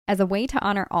As a way to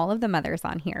honor all of the mothers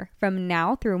on here, from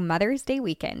now through Mother's Day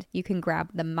weekend, you can grab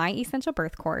the My Essential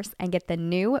Birth course and get the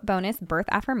new bonus birth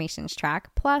affirmations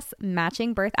track, plus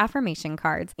matching birth affirmation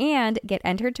cards, and get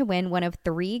entered to win one of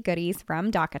 3 goodies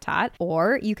from DockATot.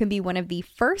 Or you can be one of the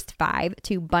first 5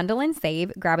 to bundle and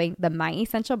save, grabbing the My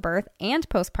Essential Birth and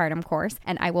postpartum course,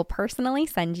 and I will personally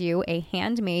send you a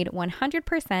handmade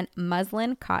 100%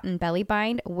 muslin cotton belly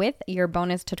bind with your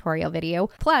bonus tutorial video.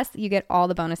 Plus, you get all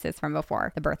the bonuses from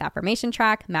before: the birth affirmation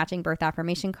track, matching birth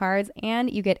affirmation cards,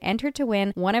 and you get entered to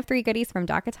win one of 3 goodies from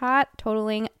DockATot,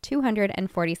 totaling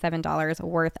 $247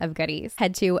 worth of goodies.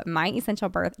 Head to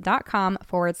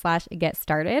myessentialbirth.com/get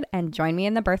started and join me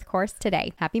in the birth course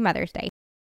today. Happy Mother's Day.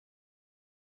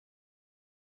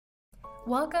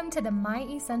 Welcome to the My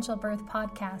Essential Birth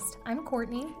podcast. I'm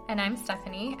Courtney. And I'm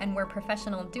Stephanie, and we're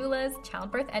professional doulas,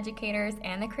 childbirth educators,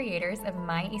 and the creators of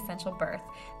My Essential Birth,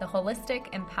 the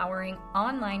holistic, empowering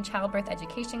online childbirth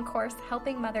education course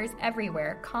helping mothers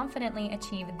everywhere confidently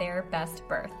achieve their best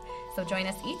birth. So join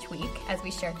us each week as we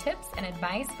share tips and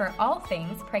advice for all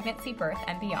things pregnancy, birth,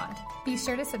 and beyond. Be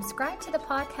sure to subscribe to the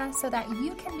podcast so that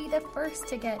you can be the first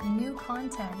to get new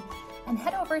content. And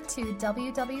head over to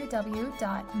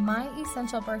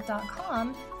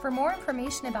www.myessentialbirth.com for more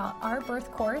information about our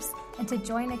birth course and to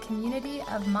join a community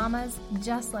of mamas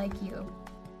just like you.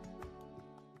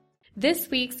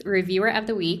 This week's reviewer of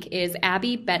the week is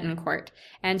Abby Betancourt,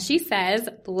 and she says,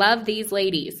 "Love these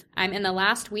ladies. I'm in the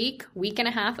last week and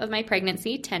a half of my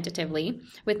pregnancy, tentatively,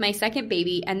 with my second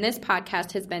baby, and this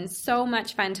podcast has been so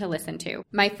much fun to listen to.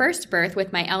 My first birth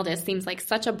with my eldest seems like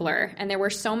such a blur, and there were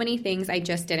so many things I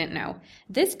just didn't know.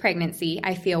 This pregnancy,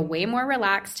 I feel way more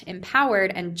relaxed,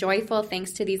 empowered, and joyful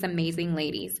thanks to these amazing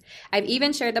ladies. I've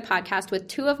even shared the podcast with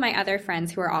 2 of my other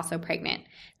friends who are also pregnant.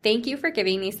 Thank you for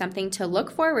giving me something to look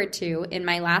forward to in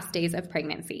my last days of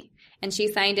pregnancy." And she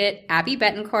signed it, Abby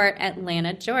Betancourt,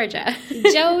 Atlanta, Georgia.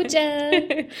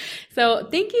 Georgia! So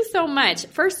thank you so much.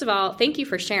 First of all, thank you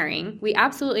for sharing. We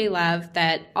absolutely love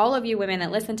that all of you women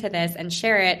that listen to this and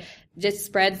share it just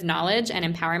spreads knowledge and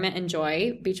empowerment and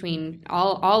joy between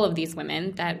all of these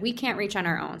women that we can't reach on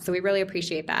our own. So we really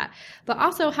appreciate that. But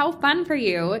also, how fun for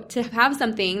you to have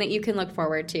something that you can look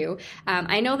forward to.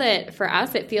 I know that for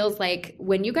us, it feels like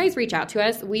when you guys reach out to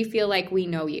us, we feel like we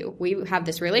know you. We have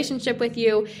this relationship with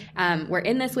you. We're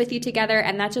in this with you together,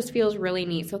 and that just feels really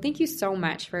neat. So thank you so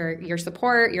much for your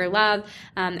support, your love,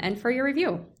 and for your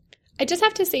review. I just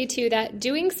have to say, too, that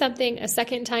doing something a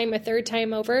second time, a third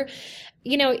time over,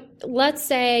 you know, let's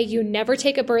say you never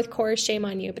take a birth course, shame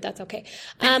on you, but that's okay.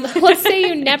 Let's say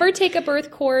you never take a birth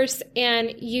course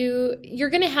and you're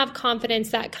going to have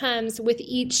confidence that comes with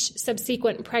each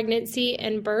subsequent pregnancy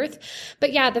and birth.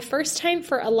 But yeah, the first time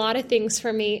for a lot of things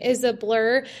for me is a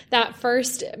blur. That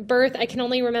first birth, I can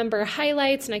only remember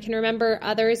highlights and I can remember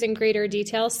others in greater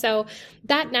detail. So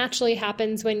that naturally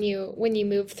happens when you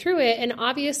move through it. And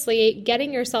obviously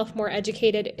getting yourself more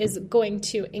educated is going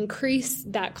to increase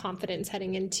that confidence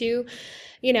heading into,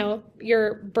 you know,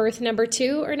 your birth number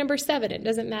 2 or number 7. It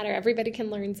doesn't matter. Everybody can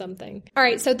learn something. All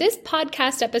right. So this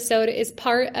podcast episode is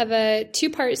part of a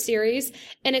 2-part series,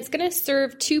 and it's going to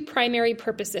serve 2 primary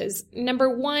purposes. Number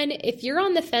 1, if you're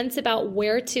on the fence about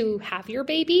where to have your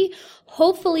baby,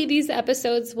 hopefully these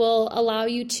episodes will allow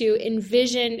you to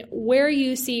envision where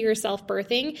you see yourself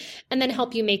birthing and then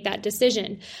help you make that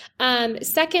decision.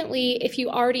 Secondly, if you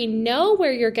already know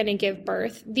where you're going to give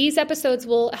birth, these episodes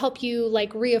will help you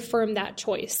reaffirm that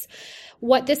choice.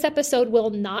 What this episode will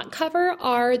not cover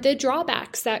are the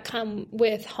drawbacks that come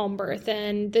with home birth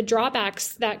and the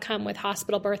drawbacks that come with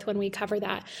hospital birth when we cover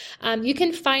that. You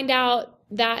can find out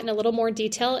that in a little more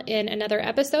detail in another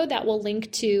episode that we'll link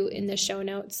to in the show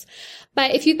notes.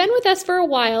 But if you've been with us for a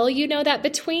while, you know that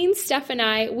between Steph and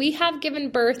I, we have given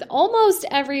birth almost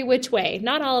every which way.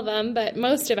 Not all of them, but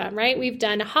most of them, right? We've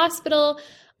done hospital,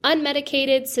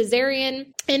 unmedicated, cesarean,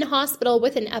 in hospital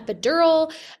with an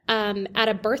epidural, at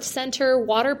a birth center,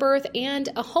 water birth, and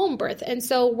a home birth. And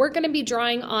so we're going to be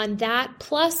drawing on that,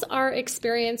 plus our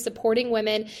experience supporting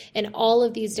women in all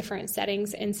of these different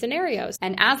settings and scenarios.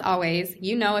 And as always,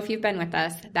 you know, if you've been with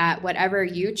us, that whatever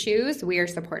you choose, we are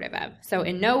supportive of. So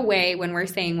in no way, when we're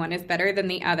saying one is better than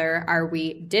the other, are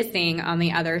we dissing on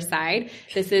the other side.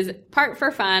 This is part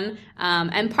for fun,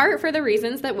 and part for the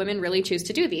reasons that women really choose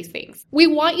to do these things. We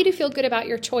want you to feel good about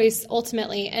your choice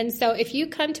ultimately. And so if you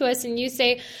come to us and you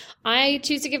say, I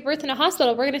choose to give birth in a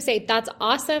hospital, we're going to say, that's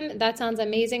awesome. That sounds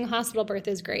amazing. Hospital birth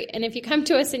is great. And if you come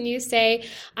to us and you say,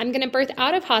 I'm going to birth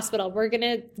out of hospital, we're going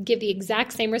to give the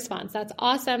exact same response. That's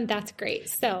awesome. That's great.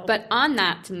 So, but on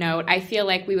that note, I feel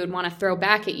like we would want to throw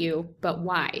back at you, but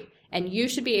why? and you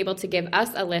should be able to give us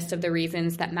a list of the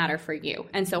reasons that matter for you.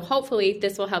 And so hopefully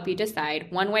this will help you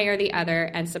decide one way or the other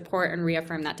and support and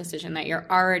reaffirm that decision that you're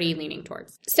already leaning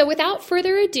towards. So without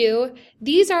further ado,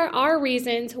 these are our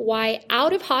reasons why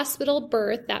out-of-hospital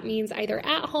birth, that means either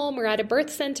at home or at a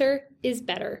birth center, is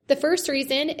better. The first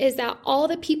reason is that all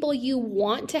the people you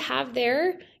want to have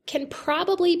there can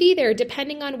probably be there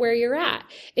depending on where you're at.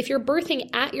 If you're birthing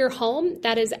at your home,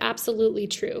 that is absolutely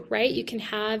true, right? You can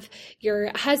have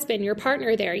your husband, your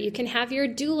partner there. You can have your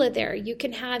doula there. You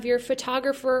can have your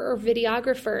photographer or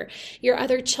videographer. Your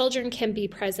other children can be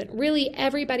present. Really,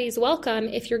 everybody's welcome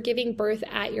if you're giving birth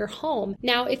at your home.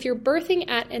 Now, if you're birthing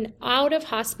at an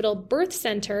out-of-hospital birth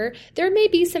center, there may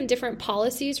be some different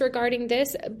policies regarding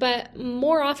this, but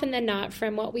more often than not,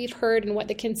 from what we've heard and what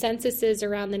the consensus is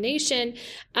around the nation,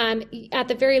 at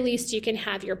the very least, you can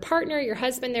have your partner, your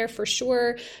husband there for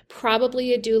sure,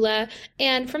 probably a doula.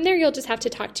 And from there, you'll just have to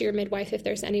talk to your midwife if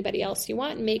there's anybody else you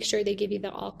want and make sure they give you the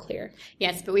all clear.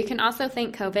 Yes, but we can also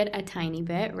thank COVID a tiny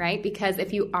bit, right? Because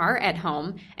if you are at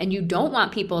home and you don't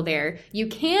want people there, you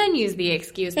can use the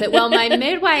excuse that, well, my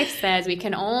midwife says we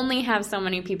can only have so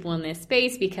many people in this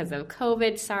space because of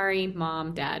COVID. Sorry,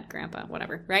 mom, dad, grandpa,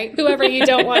 whatever, right? Whoever you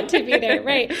don't want to be there,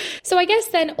 right? So I guess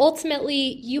then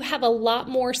ultimately you have a lot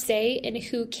more say in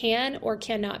who can or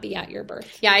cannot be at your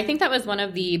birth. Yeah, I think that was one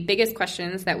of the biggest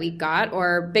questions that we got,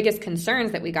 or biggest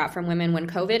concerns that we got from women when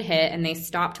COVID hit and they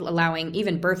stopped allowing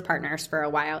even birth partners for a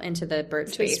while into the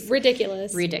birth space. Which was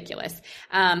ridiculous. Ridiculous.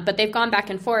 But they've gone back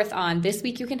and forth on this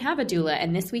week you can have a doula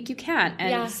and this week you can't.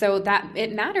 And so that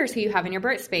it matters who you have in your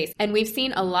birth space. And we've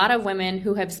seen a lot of women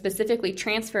who have specifically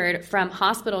transferred from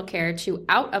hospital care to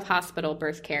out of hospital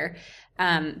birth care.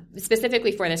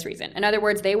 Specifically for this reason. In other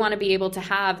words, they want to be able to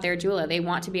have their doula. They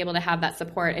want to be able to have that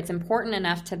support. It's important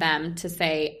enough to them to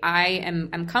say,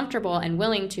 I'm comfortable and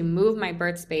willing to move my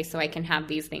birth space so I can have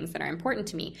these things that are important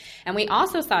to me. And we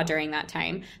also saw during that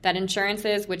time that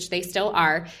insurances, which they still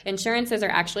are, insurances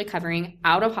are actually covering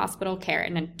out of hospital care.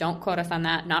 And don't quote us on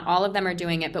that. Not all of them are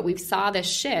doing it, but we saw this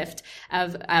shift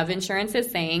of insurances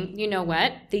saying, you know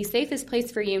what, the safest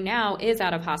place for you now is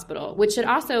out of hospital, which should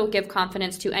also give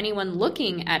confidence to anyone looking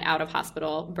at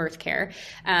out-of-hospital birth care,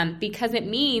 because it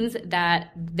means that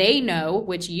they know,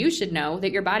 which you should know,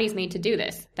 that your body's made to do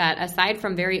this, that aside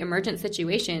from very emergent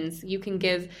situations, you can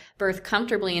give birth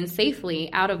comfortably and safely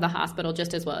out of the hospital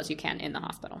just as well as you can in the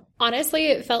hospital. Honestly,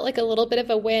 it felt like a little bit of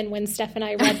a win when Steph and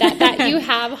I read that you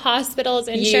have hospitals,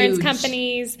 insurance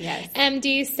companies,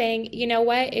 MDs saying, you know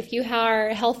what, if you are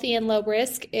healthy and low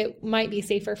risk, it might be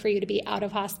safer for you to be out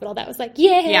of hospital. That was like,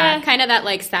 yeah, kind of that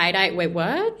like side eye, wait,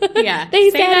 what? Yeah.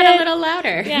 They say said that it a little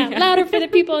louder. Yeah, louder for the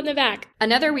people in the back.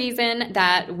 Another reason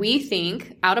that we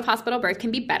think out-of-hospital birth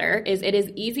can be better is it is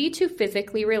easy to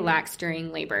physically relax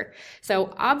during labor.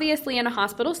 So obviously in a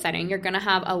hospital setting, you're going to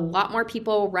have a lot more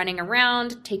people running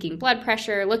around, taking blood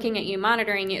pressure, looking at you,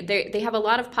 monitoring you. They have a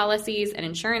lot of policies and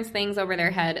insurance things over their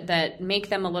head that make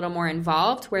them a little more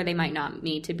involved where they might not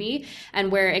need to be,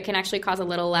 and where it can actually cause a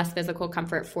little less physical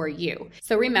comfort for you.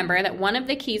 So remember that one of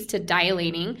the keys to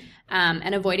dilating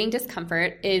and avoiding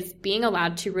discomfort is being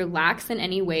allowed to relax in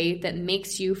any way that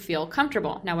makes you feel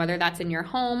comfortable. Now, whether that's in your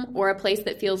home or a place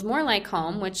that feels more like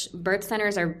home, which birth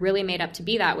centers are really made up to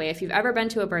be that way. If you've ever been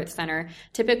to a birth center,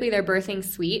 typically their birthing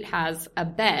suite has a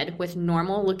bed with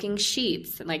normal looking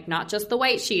sheets, like not just the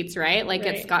white sheets, right? Like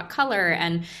It's got color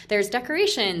and there's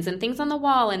decorations and things on the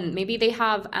wall, and maybe they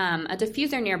have a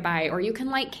diffuser nearby, or you can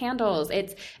light candles.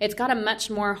 It's got a much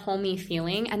more homey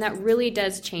feeling, and that really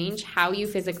does change how you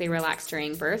physically relax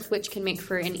during birth, which can make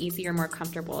for an easier, more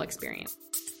comfortable experience.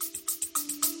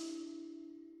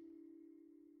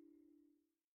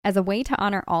 As a way to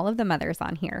honor all of the mothers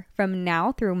on here, from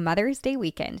now through Mother's Day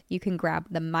weekend, you can grab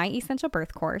the My Essential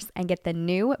Birth course and get the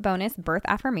new bonus birth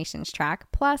affirmations track,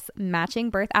 plus matching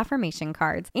birth affirmation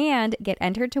cards, and get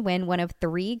entered to win one of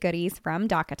 3 goodies from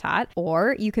DockATot.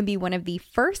 Or you can be one of the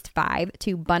first 5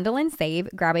 to bundle and save,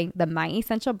 grabbing the My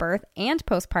Essential Birth and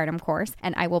Postpartum course,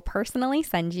 and I will personally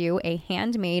send you a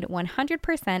handmade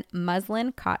 100%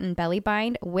 muslin cotton belly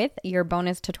bind with your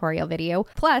bonus tutorial video.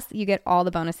 Plus, you get all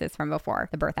the bonuses from before: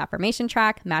 the birth affirmation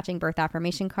track, matching birth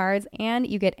affirmation cards, and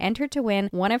you get entered to win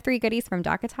one of 3 goodies from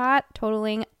DockATot,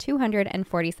 totaling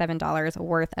 $247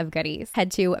 worth of goodies.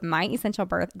 Head to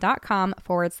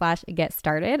myessentialbirth.com/get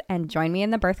started and join me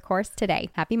in the birth course today.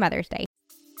 Happy Mother's Day.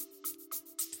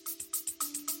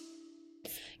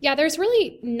 Yeah, there's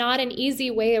really not an easy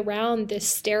way around this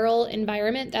sterile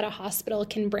environment that a hospital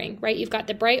can bring, right? You've got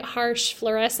the bright, harsh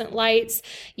fluorescent lights.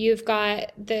 You've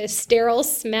got the sterile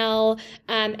smell.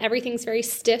 Everything's very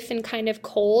stiff and kind of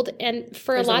cold. And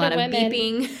for a lot of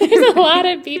women, there's a lot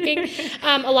of beeping,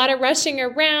 a lot of rushing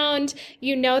around.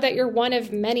 You know that you're one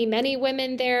of many, many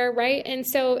women there, right? And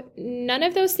so none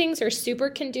of those things are super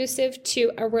conducive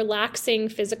to a relaxing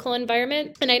physical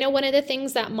environment. And I know one of the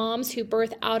things that moms who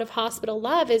birth out of hospital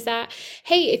love is that,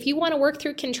 hey, if you want to work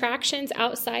through contractions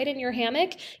outside in your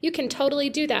hammock, you can totally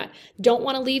do that. Don't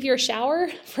want to leave your shower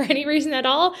for any reason at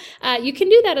all? You can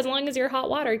do that as long as your hot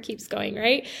water keeps going,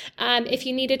 right? If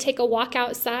you need to take a walk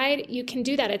outside, you can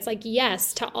do that. It's like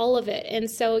yes to all of it. And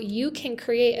so you can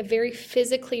create a very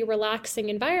physically relaxing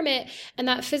environment. And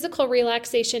that physical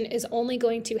relaxation is only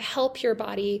going to help your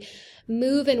body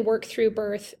move and work through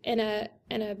birth in a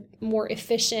more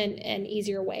efficient and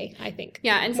easier way, I think.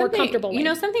 Yeah, and more comfortable way. You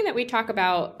know, something that we talk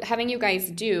about having you guys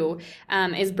do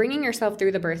is bringing yourself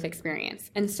through the birth experience.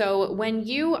 And so when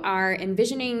you are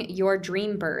envisioning your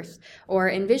dream birth or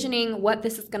envisioning what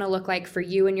this is going to look like for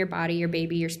you and your body, your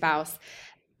baby, your spouse,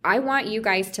 I want you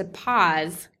guys to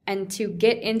pause and to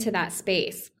get into that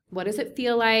space. What does it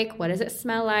feel like? What does it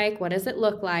smell like? What does it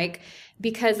look like?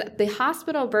 Because the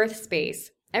hospital birth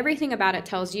space, everything about it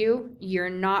tells you you're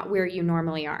not where you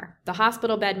normally are. The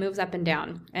hospital bed moves up and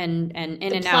down and in and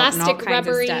out and all kinds of stuff. The plastic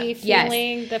rubbery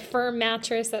feeling, the firm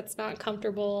mattress that's not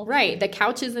comfortable. Right. The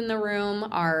couches in the room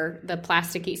are the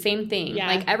plasticky, same thing. Yeah.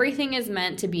 Like everything is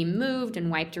meant to be moved and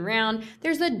wiped around.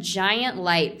 There's a giant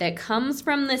light that comes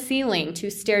from the ceiling to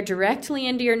stare directly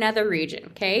into your nether region,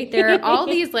 okay? There are all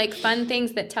these like fun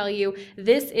things that tell you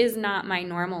this is not my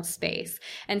normal space.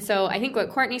 And so I think what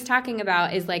Courtney's talking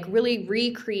about is like really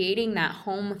recreating that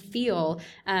home feel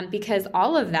because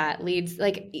all of that leads,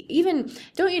 like even,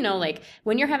 don't you know, like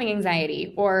when you're having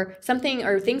anxiety or something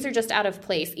or things are just out of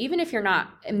place, even if you're not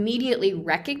immediately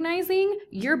recognizing,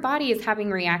 your body is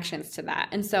having reactions to that.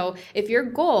 And so if your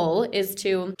goal is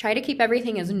to try to keep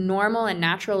everything as normal and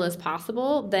natural as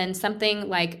possible, then something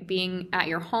like being at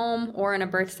your home or in a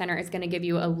birth center is going to give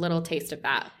you a little taste of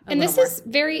that. And this is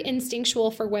very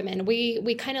instinctual for women.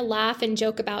 We kind of laugh and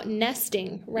joke about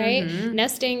nesting, right? Mm-hmm.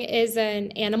 Nesting is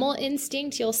an animal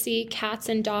instinct. You'll see cats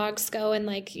and dogs go and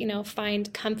like, you know,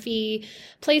 find comfy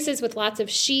places with lots of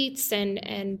sheets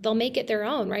and they'll make it their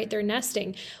own, right? They're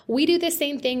nesting. We do the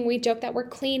same thing. We joke that we're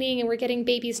cleaning and we're getting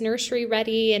baby's nursery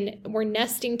ready and we're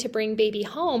nesting to bring baby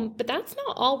home, but that's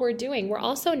not all we're doing. We're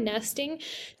also nesting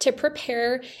to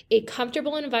prepare a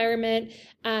comfortable environment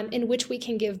in which we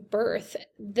can give birth.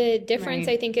 The difference,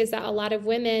 right, I think, is that a lot of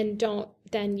women don't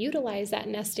then utilize that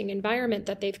nesting environment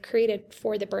that they've created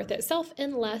for the birth itself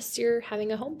unless you're having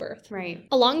a home birth. Right.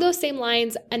 Along those same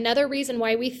lines, another reason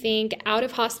why we think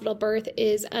out-of-hospital birth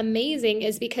is amazing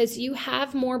is because you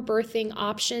have more birthing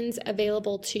options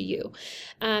available to you.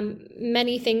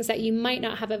 Many things that you might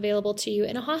not have available to you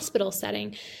in a hospital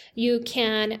setting. You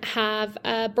can have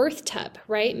a birth tub,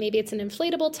 right? Maybe it's an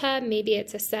inflatable tub, maybe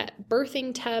it's a set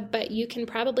birthing tub, but you can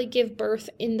probably give birth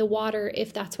in the water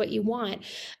if that's what you want.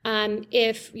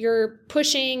 If you're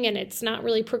pushing and it's not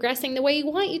really progressing the way you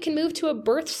want, you can move to a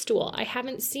birth stool. I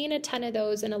haven't seen a ton of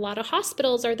those in a lot of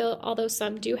hospitals, although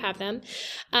some do have them.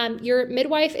 Your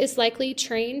midwife is likely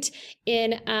trained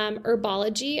in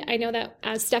herbology. I know that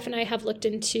as Steph and I have looked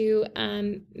into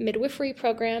midwifery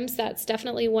programs, that's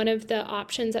definitely one of the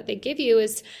options that they give you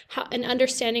is an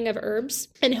understanding of herbs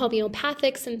and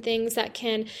homeopathics and things that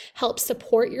can help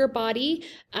support your body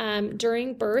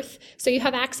during birth. So you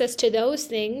have access to those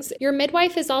things. Your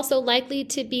midwife is also likely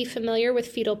to be familiar with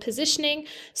fetal positioning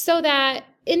so that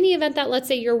in the event that, let's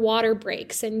say, your water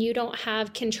breaks and you don't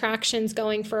have contractions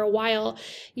going for a while,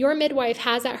 your midwife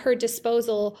has at her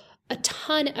disposal a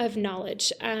ton of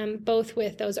knowledge, both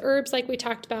with those herbs like we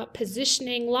talked about,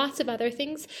 positioning, lots of other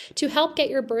things to help get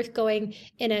your birth going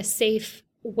in a safe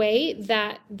way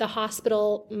that the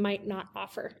hospital might not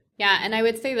offer. Yeah, and I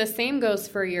would say the same goes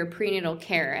for your prenatal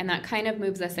care, and that kind of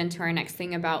moves us into our next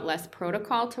thing about less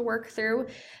protocol to work through.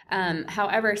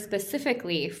 However,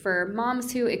 specifically for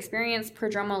moms who experience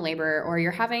prodromal labor, or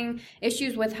you're having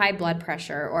issues with high blood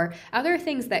pressure, or other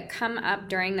things that come up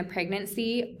during the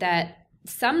pregnancy that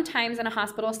sometimes in a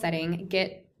hospital setting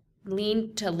get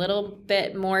lean to a little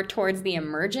bit more towards the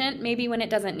emergent, maybe when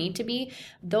it doesn't need to be,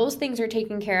 those things are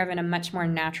taken care of in a much more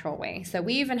natural way. So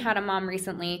we even had a mom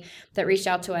recently that reached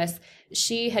out to us.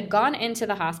 She had gone into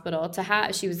the hospital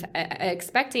she was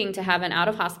expecting to have an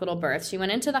out-of-hospital birth. She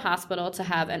went into the hospital to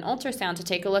have an ultrasound to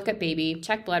take a look at baby,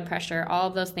 check blood pressure, all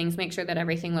of those things, make sure that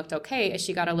everything looked okay as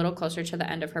she got a little closer to the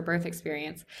end of her birth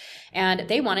experience. And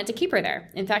they wanted to keep her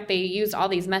there. In fact, they used all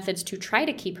these methods to try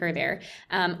to keep her there.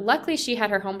 Luckily, she had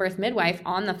her home birth midwife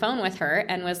on the phone with her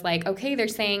and was like, okay, they're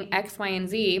saying X, Y, and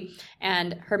Z.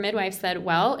 And her midwife said,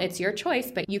 well, it's your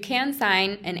choice, but you can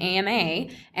sign an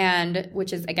AMA,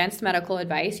 which is against medical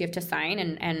advice. You have to sign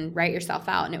and write yourself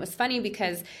out. And it was funny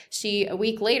because she, a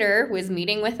week later, was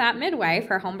meeting with that midwife,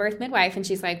 her home birth midwife, and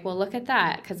she's like, well, look at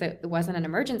that, because it wasn't an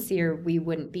emergency or we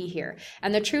wouldn't be here.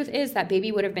 And the truth is that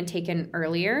baby would have been taken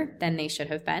earlier than they should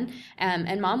have been.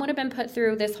 And mom would have been put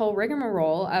through this whole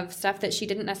rigmarole of stuff that she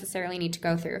didn't necessarily need to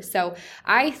go through. So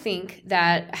I think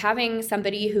that having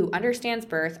somebody who understands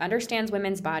birth, understands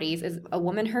women's bodies, is a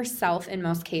woman herself in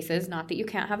most cases, not that you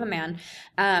can't have a man.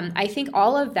 I think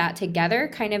all of that together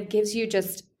kind of gives you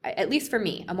just, at least for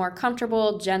me, a more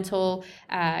comfortable, gentle,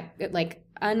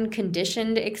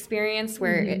 unconditioned experience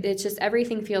where it's just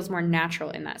everything feels more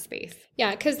natural in that space.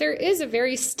 Yeah, because there is a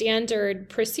very standard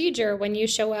procedure when you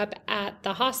show up at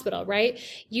the hospital, right?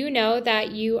 You know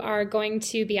that you are going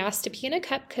to be asked to pee in a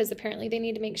cup because apparently they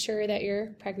need to make sure that you're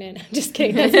pregnant. I'm just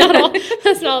kidding. That's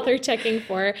not all they're checking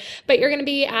for. But you're going to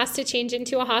be asked to change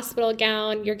into a hospital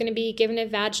gown. You're going to be given a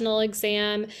vaginal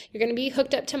exam. You're going to be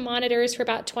hooked up to monitors for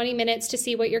about 20 minutes to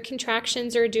see what your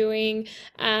contractions are doing.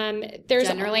 There's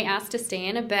generally asked to stay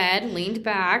in a bed, leaned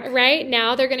back. Right.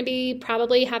 Now they're going to be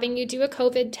probably having you do a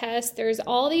COVID test. There's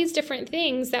all these different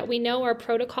things that we know are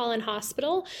protocol in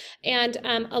hospital. And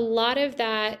a lot of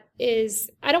that is,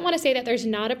 I don't want to say that there's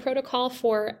not a protocol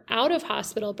for out of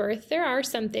hospital birth. There are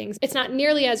some things. It's not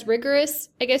nearly as rigorous,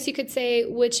 I guess you could say,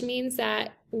 which means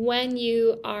that when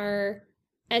you are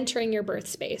entering your birth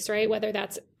space, right? Whether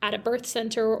that's at a birth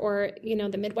center or,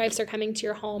 the midwives are coming to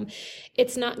your home,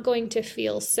 it's not going to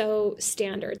feel so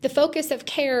standard. The focus of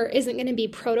care isn't going to be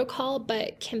protocol,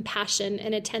 but compassion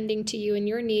and attending to you and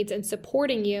your needs and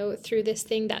supporting you through this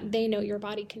thing that they know your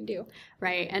body can do.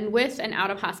 Right. And with an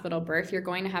out-of-hospital birth, you're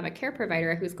going to have a care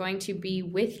provider who's going to be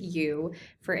with you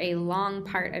for a long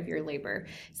part of your labor.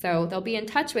 So they'll be in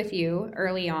touch with you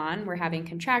early on. We're having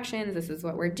contractions. This is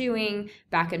what we're doing,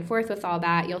 back and forth with all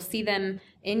that. You'll see them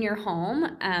in your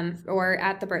home or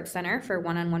at the birth center for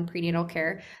one-on-one prenatal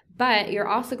care. But you're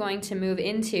also going to move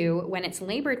into, when it's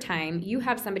labor time, you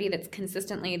have somebody that's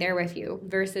consistently there with you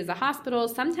versus a hospital.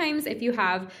 Sometimes if you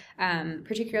have,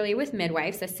 particularly with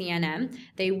midwives, a CNM,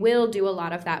 they will do a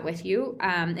lot of that with you.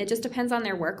 It just depends on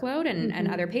their workload and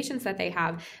other patients that they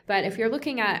have. But if you're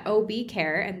looking at OB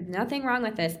care, and nothing wrong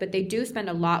with this, but they do spend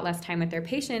a lot less time with their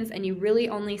patients, and you really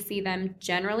only see them,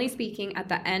 generally speaking, at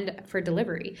the end for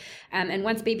delivery. And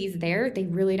once baby's there, they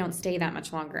really don't stay that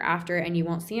much longer after, and you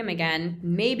won't see them again.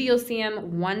 Maybe you'll see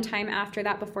them one time after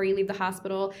that before you leave the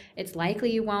hospital. It's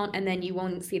likely you won't, and then you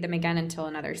won't see them again until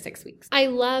another 6 weeks. I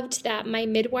loved that my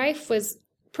midwife was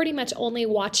pretty much only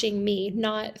watching me,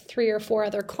 not 3 or 4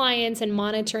 other clients and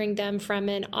monitoring them from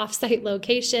an offsite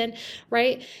location,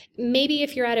 right? Maybe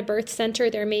if you're at a birth center,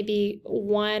 there may be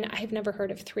one. I've never heard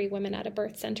of 3 women at a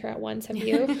birth center at once. Have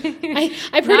you?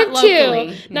 I've heard of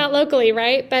 2, not locally,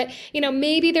 right? But,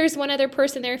 maybe there's one other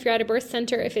person there if you're at a birth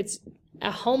center. If it's a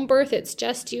home birth, it's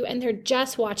just you, and they're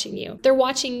just watching you. They're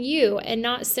watching you and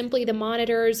not simply the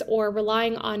monitors or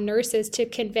relying on nurses to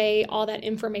convey all that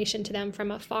information to them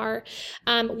from afar.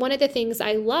 One of the things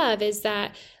I love is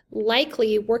that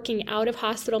likely working out of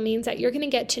hospital means that you're going to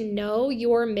get to know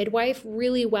your midwife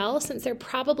really well, since there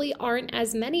probably aren't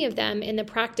as many of them in the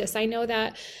practice. I know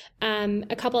that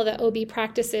a couple of the OB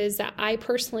practices that I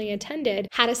personally attended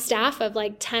had a staff of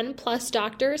like 10 plus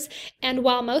doctors. And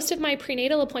while most of my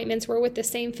prenatal appointments were with the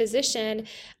same physician,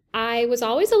 I was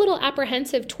always a little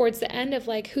apprehensive towards the end of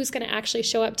like, who's going to actually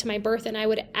show up to my birth. And I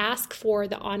would ask for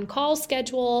the on-call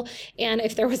schedule. And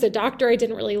if there was a doctor I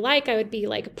didn't really like, I would be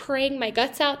like praying my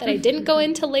guts out that I didn't go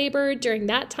into labor during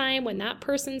that time when that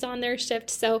person's on their shift.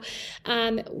 So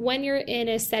when you're in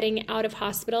a setting out of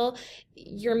hospital,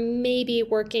 you're maybe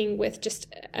working with just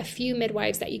a few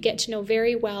midwives that you get to know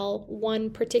very well,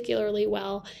 one particularly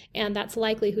well, and that's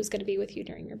likely who's going to be with you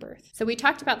during your birth. So we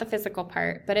talked about the physical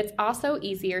part, but it's also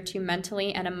easier to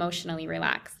mentally and emotionally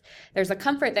relax. There's a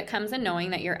comfort that comes in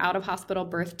knowing that your out-of-hospital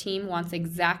birth team wants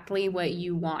exactly what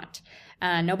you want.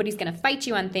 Nobody's going to fight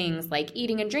you on things like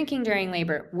eating and drinking during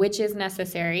labor, which is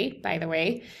necessary, by the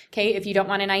way. Okay, if you don't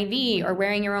want an IV or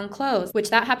wearing your own clothes, which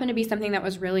that happened to be something that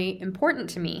was really important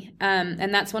to me.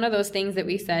 And that's one of those things that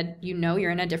we said,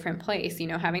 you're in a different place.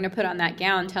 Having to put on that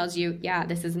gown tells you, yeah,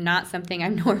 this is not something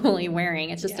I'm normally wearing.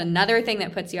 It's just another thing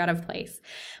that puts you out of place.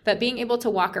 But being able to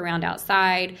walk around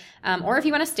outside, or if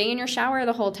you want to stay in your shower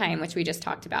the whole time, which we just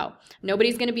talked about,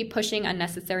 nobody's going to be pushing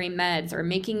unnecessary meds or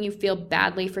making you feel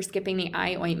badly for skipping the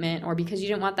eye ointment or because you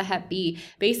didn't want the Hep B.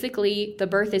 Basically, the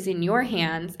birth is in your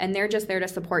hands and they're just there to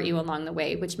support you along the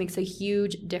way, which makes a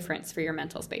huge difference for your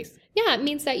mental space. Yeah, it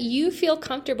means that you feel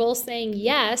comfortable saying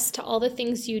yes to all the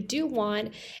things you do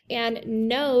want and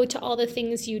no to all the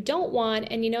things you don't want.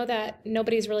 And you know that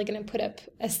nobody's really going to put up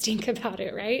a stink about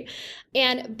it, right?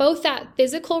 And both that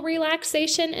physical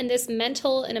relaxation and this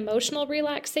mental and emotional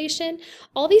relaxation,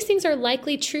 all these things are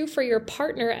likely true for your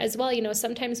partner as well.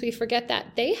 Sometimes we forget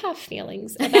that they have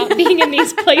feelings about being in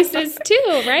these places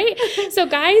too, right? So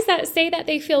guys that say that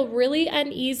they feel really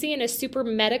uneasy in a super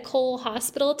medical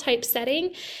hospital type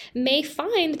setting may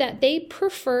find that they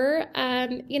prefer,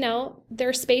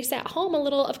 their space at home a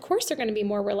little. Of course, they're going to be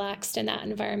more relaxed in that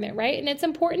environment, right? And it's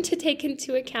important to take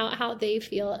into account how they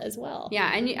feel as well.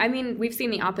 Yeah, and I mean, we've seen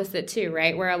the opposite too,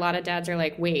 right? Where a lot of dads are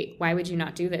like, wait, why would you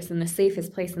not do this in the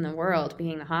safest place in the world,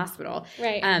 being the hospital?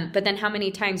 Right. But then how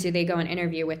many times do they go and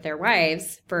interview with their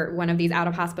wives for one of these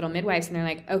out-of-hospital midwives, and they're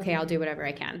like, okay, I'll do whatever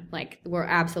I can. Like, we're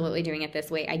absolutely doing it this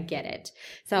way. I get it.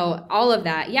 So all of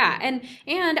that, yeah.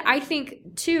 And I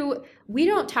think too, we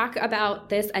don't talk about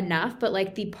this enough, but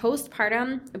like the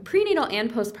postpartum, prenatal and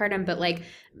postpartum, but like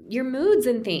your moods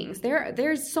and things,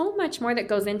 there's so much more that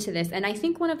goes into this. And I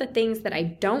think one of the things that I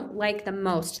don't like the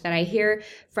most that I hear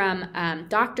from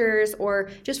doctors or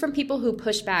just from people who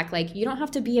push back, like, you don't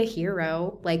have to be a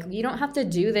hero. Like, you don't have to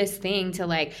do this thing to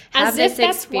like have this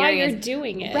experience. That's why you're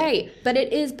doing it. Right. But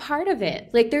it is part of it.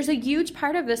 Like, there's a huge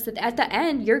part of this that at the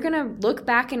end, you're going to look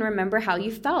back and remember how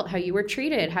you felt, how you were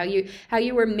treated, how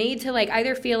you were made to like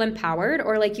either feel empowered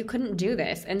or like you couldn't do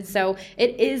this. And so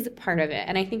it is part of it.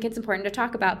 And I think it's important to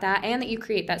talk about that and that you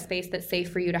create that space that's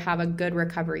safe for you to have a good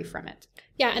recovery from it.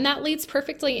 Yeah, and that leads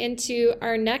perfectly into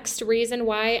our next reason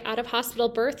why out-of-hospital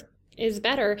birth is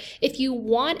better. If you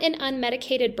want an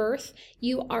unmedicated birth,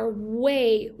 you are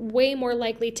way, way more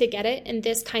likely to get it in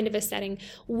this kind of a setting.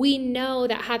 We know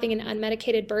that having an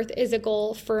unmedicated birth is a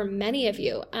goal for many of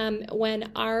you.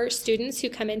 When our students who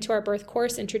come into our birth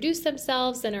course introduce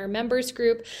themselves in our members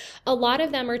group, a lot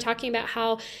of them are talking about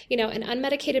how, an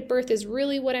unmedicated birth is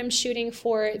really what I'm shooting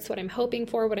for. It's what I'm hoping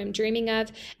for, what I'm dreaming of.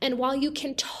 And while you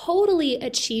can totally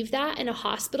achieve that in a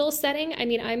hospital setting, I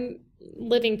mean, I'm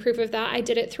living proof of that. I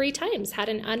did it 3 times, had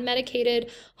an unmedicated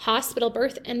hospital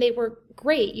birth, and they were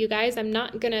great, you guys. I'm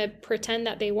not going to pretend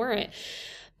that they weren't.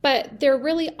 But there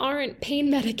really aren't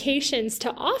pain medications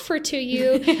to offer to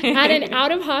you at an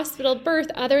out-of-hospital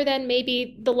birth other than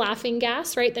maybe the laughing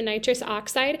gas, right? The nitrous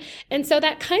oxide. And so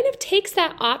that kind of takes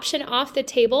that option off the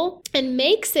table and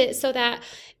makes it so that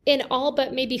in all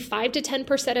but maybe 5 to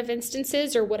 10% of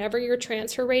instances, or whatever your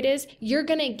transfer rate is, you're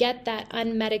going to get that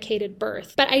unmedicated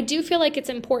birth. But I do feel like it's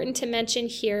important to mention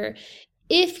here,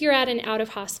 if you're at an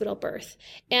out-of-hospital birth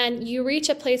and you reach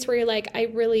a place where you're like, I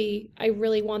really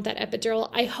want that epidural,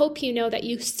 I hope you know that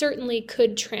you certainly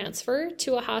could transfer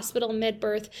to a hospital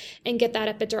mid-birth and get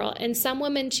that epidural. And some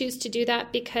women choose to do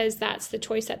that because that's the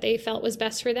choice that they felt was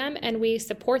best for them, and we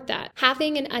support that.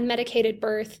 Having an unmedicated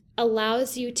birth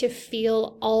allows you to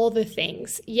feel all the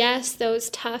things. Yes, those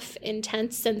tough,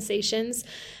 intense sensations,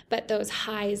 but those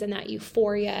highs and that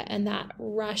euphoria and that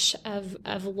rush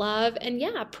of love and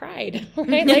pride,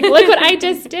 right? Like, look what I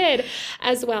just did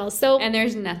as well. So, and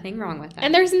there's nothing wrong with that.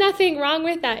 And there's nothing wrong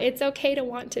with that. It's okay to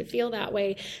want to feel that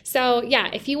way. So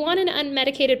if you want an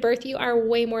unmedicated birth, you are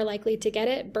way more likely to get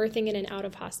it birthing in an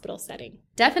out-of-hospital setting.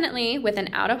 Definitely with an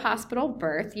out-of-hospital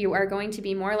birth, you are going to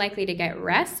be more likely to get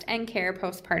rest and care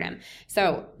postpartum.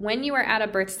 So when you are at a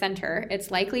birth center,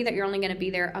 it's likely that you're only going to be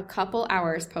there a couple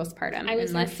hours postpartum.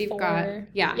 Unless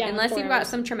you've got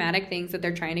some traumatic things that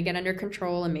they're trying to get under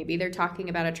control, and maybe they're talking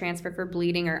about a transfer for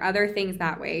bleeding or other things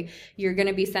that way. You're going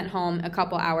to be sent home a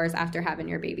couple hours after having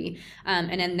your baby.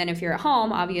 And then if you're at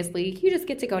home, obviously, you just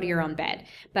get to go to your own bed.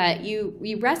 But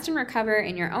you rest and recover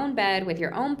in your own bed with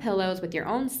your own pillows, with your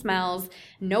own smells.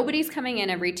 Nobody's coming in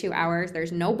every 2 hours.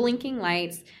 There's no blinking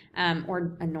lights.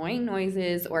 Or annoying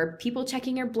noises, or people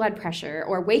checking your blood pressure,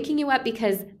 or waking you up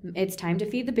because it's time to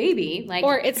feed the baby.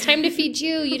 Or it's time to feed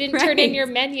you. You didn't turn in your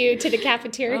menu to the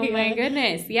cafeteria. Oh my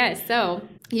goodness. Yes. So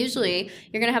Usually,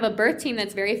 you're going to have a birth team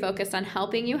that's very focused on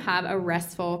helping you have a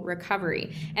restful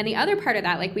recovery. And the other part of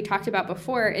that, like we talked about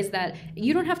before, is that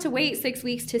you don't have to wait 6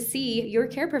 weeks to see your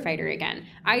care provider again.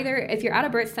 Either if you're at a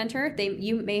birth center,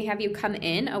 you may have you come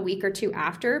in a week or two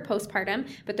after postpartum,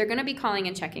 but they're going to be calling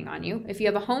and checking on you. If you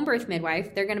have a home birth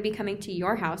midwife, they're going to be coming to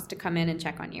your house to come in and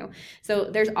check on you. So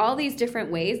there's all these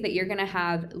different ways that you're going to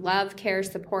have love, care,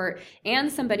 support,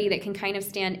 and somebody that can kind of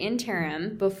stand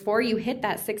interim before you hit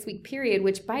that 6-week period,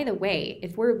 which, by the way,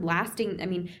 if we're lasting, I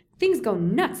mean, things go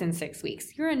nuts in 6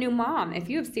 weeks. You're a new mom. If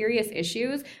you have serious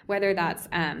issues, whether that's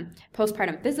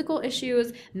postpartum physical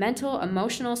issues, mental,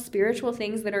 emotional, spiritual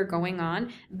things that are going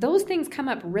on, those things come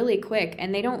up really quick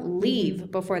and they don't leave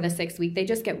before the 6th week. They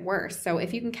just get worse. So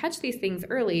if you can catch these things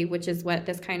early, which is what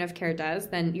this kind of care does,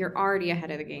 then you're already ahead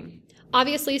of the game.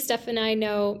 Obviously, Steph and I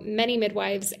know many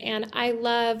midwives, and I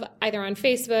love either on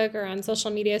Facebook or on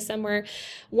social media somewhere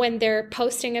when they're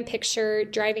posting a picture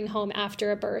driving home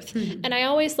after a birth. And I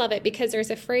always love it because there's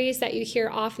a phrase that you hear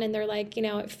often, and they're like, you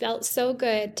know, it felt so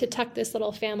good to tuck this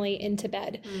little family into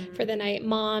bed for the night.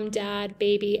 Mom, dad,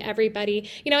 baby, everybody,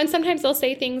 you know, and sometimes they'll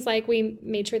say things like, we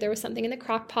made sure there was something in the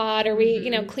crock pot, or we, you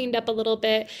know, cleaned up a little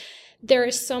bit. There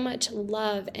is so much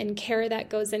love and care that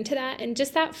goes into that. And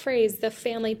just that phrase, the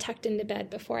family tucked into bed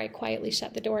before I quietly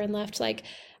shut the door and left, like,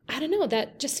 I don't know,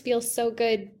 that just feels so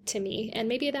good to me. And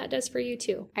maybe that does for you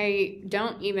too. I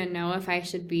don't even know if I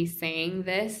should be saying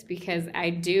this because I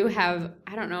do have,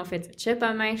 I don't know if it's a chip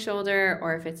on my shoulder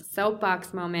or if it's a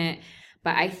soapbox moment,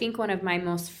 but I think one of my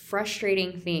most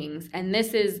frustrating things, and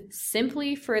this is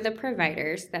simply for the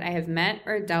providers that I have met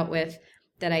or dealt with,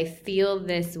 that I feel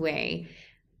this way.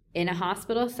 In a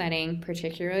hospital setting,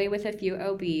 particularly with a few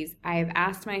OBs, I have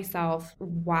asked myself,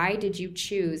 why did you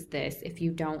choose this if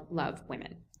you don't love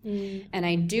women? And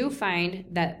I do find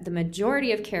that the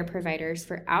majority of care providers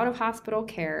for out-of-hospital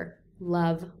care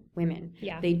love women.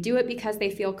 Yeah. They do it because they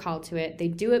feel called to it. They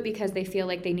do it because they feel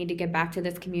like they need to get back to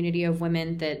this community of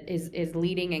women that is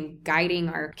leading and guiding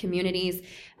our communities.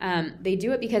 They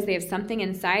do it because they have something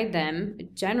inside them,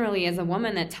 generally as a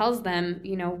woman, that tells them,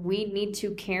 you know, we need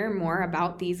to care more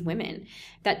about these women.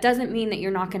 That doesn't mean that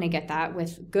you're not going to get that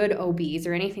with good OBs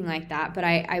or anything like that. But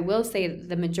I will say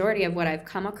the majority of what I've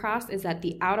come across is that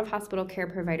the out-of-hospital care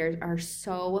providers are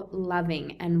so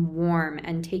loving and warm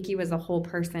and take you as a whole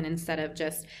person instead of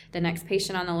just the next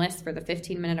patient on the list for the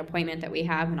 15-minute appointment that we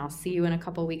have, and I'll see you in a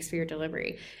couple weeks for your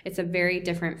delivery. It's a very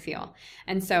different feel.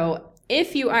 And so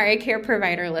if you are a care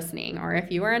provider listening, or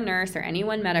if you are a nurse or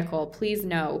anyone medical, please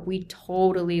know we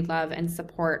totally love and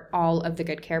support all of the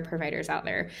good care providers out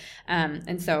there.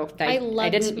 And so I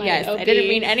didn't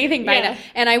mean anything by that.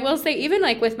 And I will say, even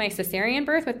like with my cesarean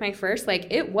birth, with my first, like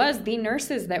it was the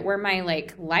nurses that were my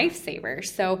like lifesavers.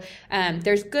 So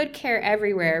there's good care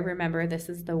everywhere. Remember, this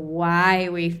is the why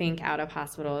we think out of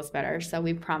hospital is better. So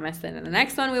we promise that in the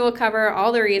next one we will cover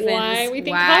all the reasons why we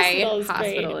think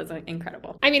hospital is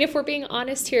incredible. I mean, if we're being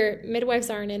honest here, midwives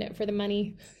aren't in it for the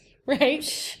money,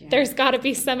 right? Yeah. There's got to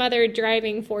be some other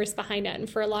driving force behind it. And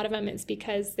for a lot of them, it's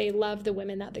because they love the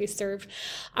women that they serve.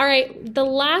 All right. The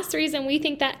last reason we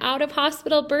think that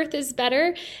out-of-hospital birth is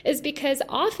better is because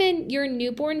often your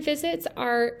newborn visits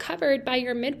are covered by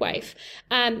your midwife.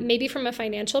 Maybe from a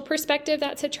financial perspective,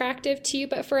 that's attractive to you.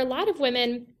 But for a lot of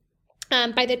women,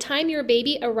 by the time your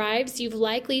baby arrives, you've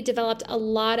likely developed a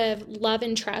lot of love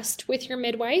and trust with your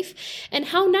midwife. And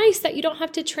how nice that you don't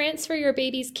have to transfer your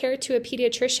baby's care to a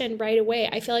pediatrician right away.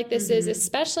 I feel like this is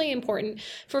especially important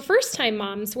for first-time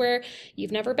moms where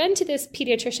you've never been to this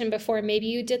pediatrician before. Maybe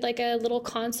you did like a little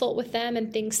consult with them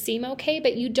and things seem okay,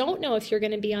 but you don't know if you're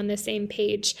going to be on the same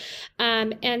page.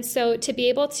 And so to be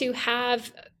able to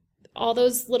have all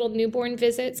those little newborn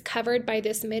visits covered by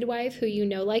this midwife who you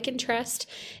know, like, and trust,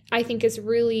 I think is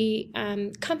really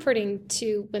comforting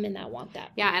to women that want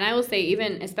that. Yeah, and I will say,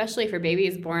 even especially for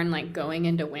babies born like going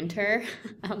into winter,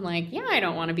 I'm like, yeah, I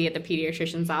don't want to be at the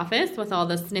pediatrician's office with all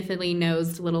the sniffly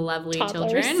nosed little lovely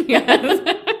toddlers. Children.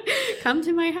 Yes. Come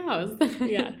to my house.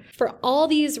 Yeah. For all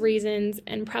these reasons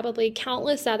and probably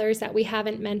countless others that we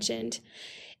haven't mentioned,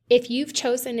 if you've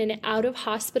chosen an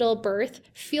out-of-hospital birth,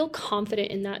 feel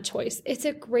confident in that choice. It's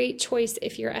a great choice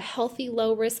if you're a healthy,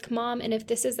 low-risk mom and if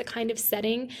this is the kind of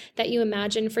setting that you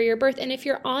imagine for your birth. And if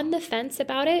you're on the fence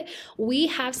about it, we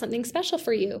have something special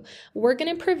for you. We're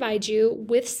going to provide you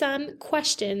with some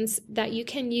questions that you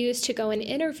can use to go and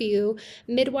interview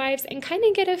midwives and kind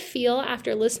of get a feel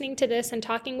after listening to this and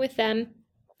talking with them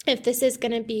if this is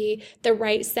going to be the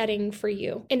right setting for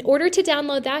you. In order to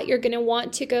download that, you're going to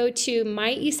want to go to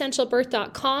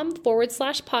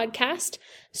myessentialbirth.com/podcast.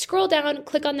 Scroll down,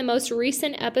 click on the most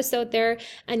recent episode there,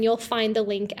 and you'll find the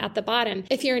link at the bottom.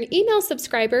 If you're an email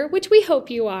subscriber, which we hope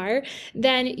you are,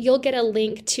 then you'll get a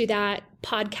link to that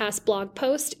podcast blog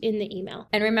post in the email.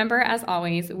 And remember, as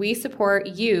always, we support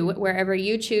you wherever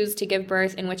you choose to give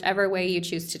birth in whichever way you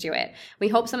choose to do it. We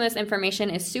hope some of this information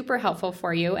is super helpful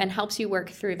for you and helps you work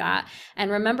through that.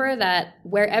 And remember that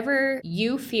wherever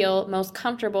you feel most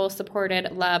comfortable,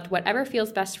 supported, loved, whatever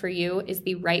feels best for you is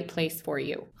the right place for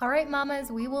you. All right,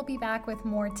 mamas, we will be back with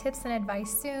more tips and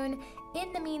advice soon.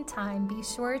 In the meantime, be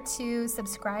sure to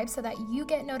subscribe so that you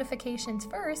get notifications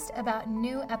first about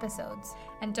new episodes.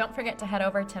 And don't forget to head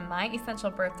over to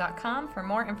myessentialbirth.com for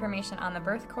more information on the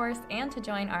birth course and to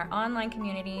join our online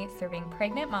community serving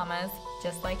pregnant mamas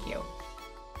just like you.